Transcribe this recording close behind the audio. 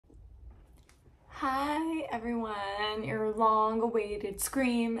Hi everyone, your long-awaited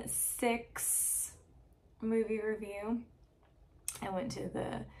Scream 6 movie review. I went to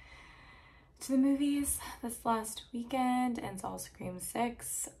the movies this last weekend and saw Scream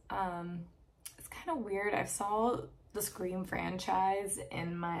 6. It's kind of weird. I saw the Scream franchise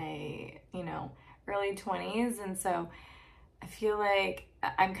in my, early 20s, and so I feel like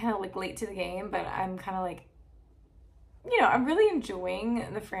I'm kind of like late to the game, but I'm kind of like, I'm really enjoying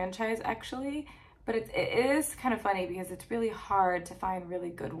the franchise actually. But it is kind of funny because it's really hard to find really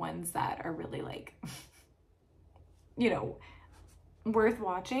good ones that are really like, worth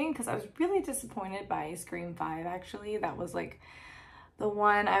watching. Because I was really disappointed by Scream 5 actually. That was like the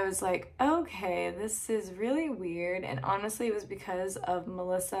one I was like, okay, this is really weird. And honestly, it was because of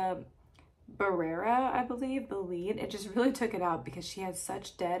Melissa Barrera, I believe, the lead. It just really took it out because she had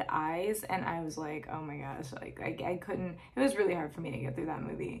such dead eyes, and I was like, oh my gosh, like I couldn't. It was really hard for me to get through that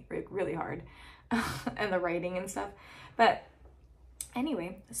movie, like really hard. And the writing and stuff. But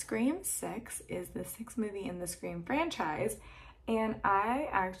anyway, Scream 6 is the sixth movie in the Scream franchise, and I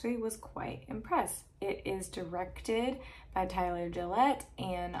actually was quite impressed. It is directed by Tyler Gillett,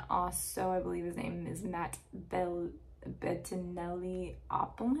 and also I believe his name is Matt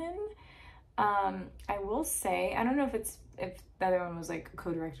Bettinelli-Oppelman. I will say, I don't know if the other one was like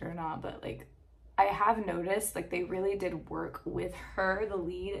co-director or not, but like I have noticed like they really did work with her, the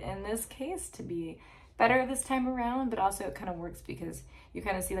lead in this case, to be better this time around, but also it kind of works because you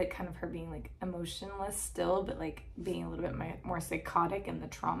kind of see like kind of her being like emotionless still, but like being a little bit more psychotic and the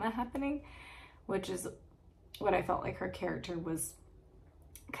trauma happening, which is what I felt like her character was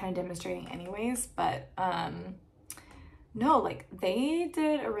kind of demonstrating anyways. But no, like they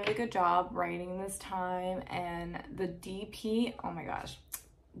did a really good job writing this time, and the DP, oh my gosh,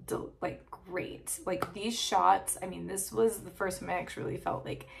 like great. Like these shots, I mean, this was the first time I actually really felt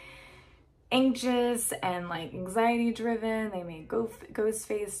like anxious and like anxiety driven. They made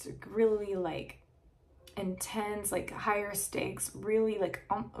Ghostface really like intense, like higher stakes, really like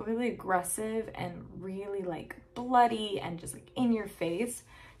really aggressive and really like bloody and just like in your face.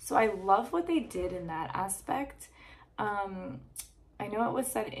 So I love what they did in that aspect. I know it was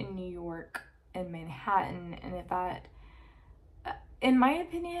set in New York and Manhattan, and if that, in my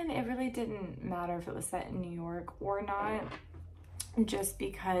opinion, it really didn't matter if it was set in New York or not, just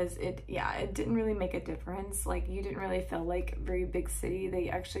because it didn't really make a difference. Like you didn't really feel like a very big city. They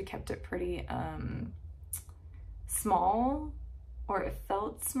actually kept it pretty small, or it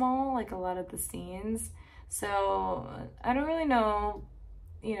felt small, like a lot of the scenes. So I don't really know,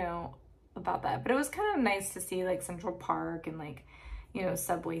 about that, but it was kind of nice to see like Central Park and like,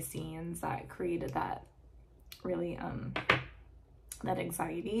 subway scenes that created that really that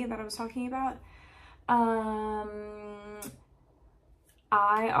anxiety that I was talking about.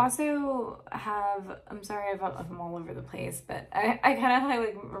 I also have, I'm sorry if I'm all over the place, but I kind of have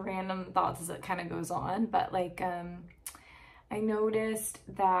like random thoughts as it kind of goes on, but like I noticed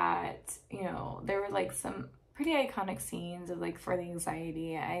that, there were like some pretty iconic scenes of like for the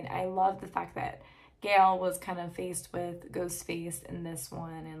anxiety. I love the fact that Gail was kind of faced with Ghostface in this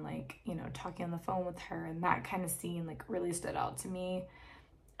one, and like, talking on the phone with her, and that kind of scene like really stood out to me.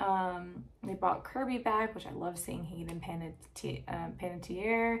 They brought Kirby back, which I love seeing Hayden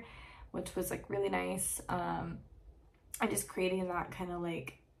Panettiere, which was like really nice. And just creating that kind of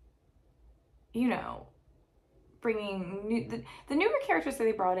like, bringing the newer characters that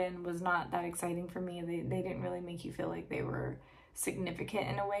they brought in was not that exciting for me. They didn't really make you feel like they were significant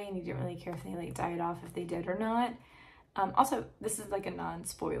in a way, and you didn't really care if they like died off, if they did or not. Also, this is like a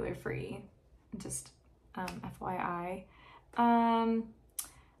non-spoiler free, just FYI.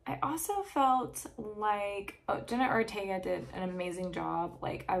 I also felt like Jenna Ortega did an amazing job.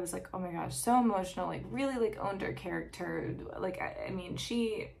 Like I was like, oh my gosh, so emotional, like really like owned her character. Like I mean,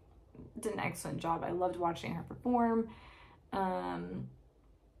 she did an excellent job. I loved watching her perform.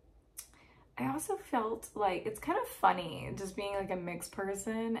 I also felt like it's kind of funny just being like a mixed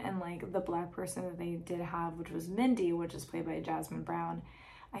person, and like the black person that they did have, which was Mindy, which is played by Jasmine Brown.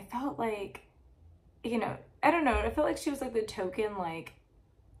 I felt like, I don't know, I felt like she was like the token like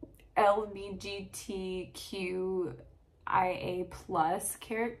LGBTQIA plus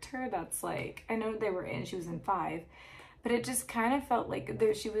character that's like, I know she was in 5, but it just kind of felt like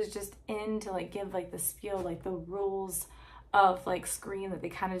she was just in to like give like the spiel, like the rules of like Scream that they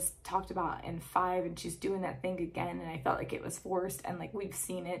kind of talked about in 5, and she's doing that thing again, and I felt like it was forced, and like we've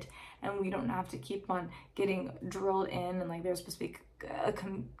seen it, and we don't have to keep on getting drilled in, and like there's supposed to be a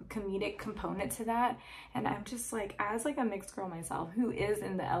comedic component to that. And I'm just like, as like a mixed girl myself who is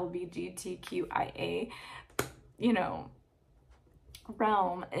in the LGBTQIA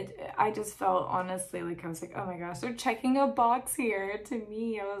realm. I just felt honestly like I was like, oh my gosh, they're checking a box here. To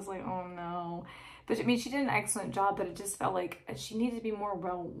me, I was like, oh no. But I mean, she did an excellent job, but it just felt like she needed to be more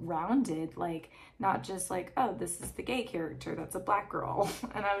well-rounded, like not just like, oh, this is the gay character, that's a black girl.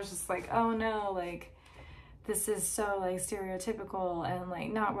 And I was just like, oh no, like this is so like stereotypical and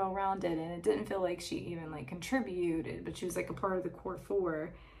like not well-rounded, and it didn't feel like she even like contributed, but she was like a part of the core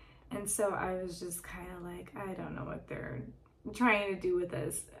four. And so I was just kind of like, I don't know what they're trying to do with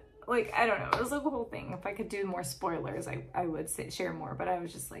this. Like, I don't know. It was like a whole thing. If I could do more spoilers, I would say share more. But I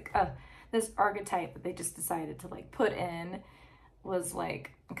was just like, this archetype that they just decided to like put in was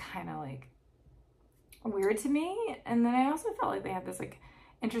like kind of like weird to me. And then I also felt like they had this like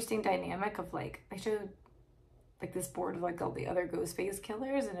interesting dynamic of like, they showed like this board of like all the other Ghostface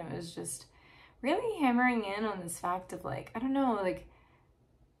killers, and it was just really hammering in on this fact of like, I don't know, like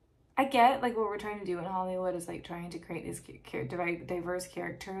I get like what we're trying to do in Hollywood is like trying to create these diverse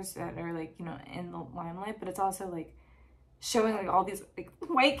characters that are like, you know, in the limelight, but it's also like showing like all these like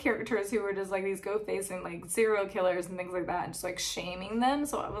white characters who were just like these Ghostface and like serial killers and things like that, and just like shaming them.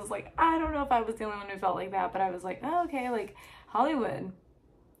 So I was like, I don't know if I was the only one who felt like that, but I was like, oh, okay, like Hollywood.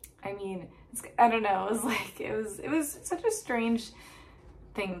 I mean, I don't know. It was like it was such a strange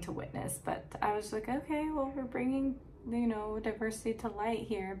thing to witness, but I was like, okay, well, we're bringing, you know, diversity to light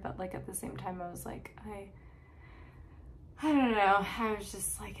here, but like at the same time I was like, I don't know, I was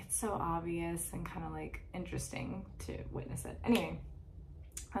just like, it's so obvious and kind of like interesting to witness it. Anyway,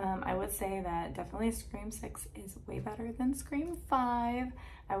 I would say that definitely Scream 6 is way better than Scream 5.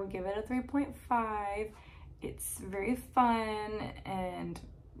 I would give it a 3.5. It's very fun and,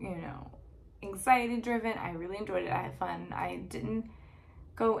 you know, anxiety driven. I really enjoyed it. I had fun. I didn't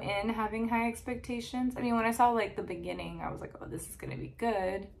go in having high expectations. I mean, when I saw like the beginning, I was like, oh, this is gonna be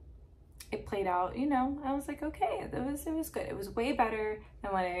good. It played out, you know, I was like, okay, it was good. It was way better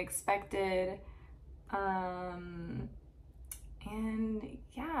than what I expected. And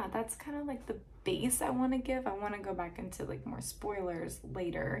yeah, that's kind of like the base I want to give. I want to go back into like more spoilers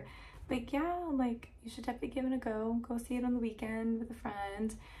later. But yeah, like you should definitely give it a go. Go see it on the weekend with a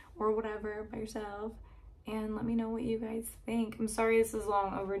friend or whatever by yourself. And let me know what you guys think. I'm sorry this is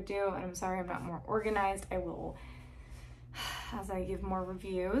long overdue, and I'm sorry I'm not more organized. I will, as I give more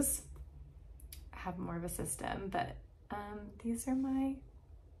reviews, have more of a system. But these are my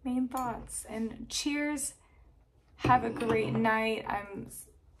main thoughts. And cheers. Have a great night. I'm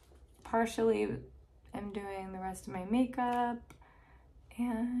doing the rest of my makeup.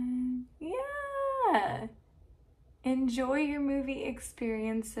 And yeah. Enjoy your movie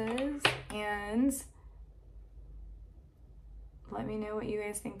experiences, and let me know what you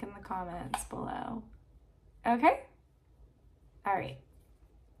guys think in the comments below. Okay? All right.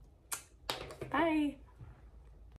 Bye.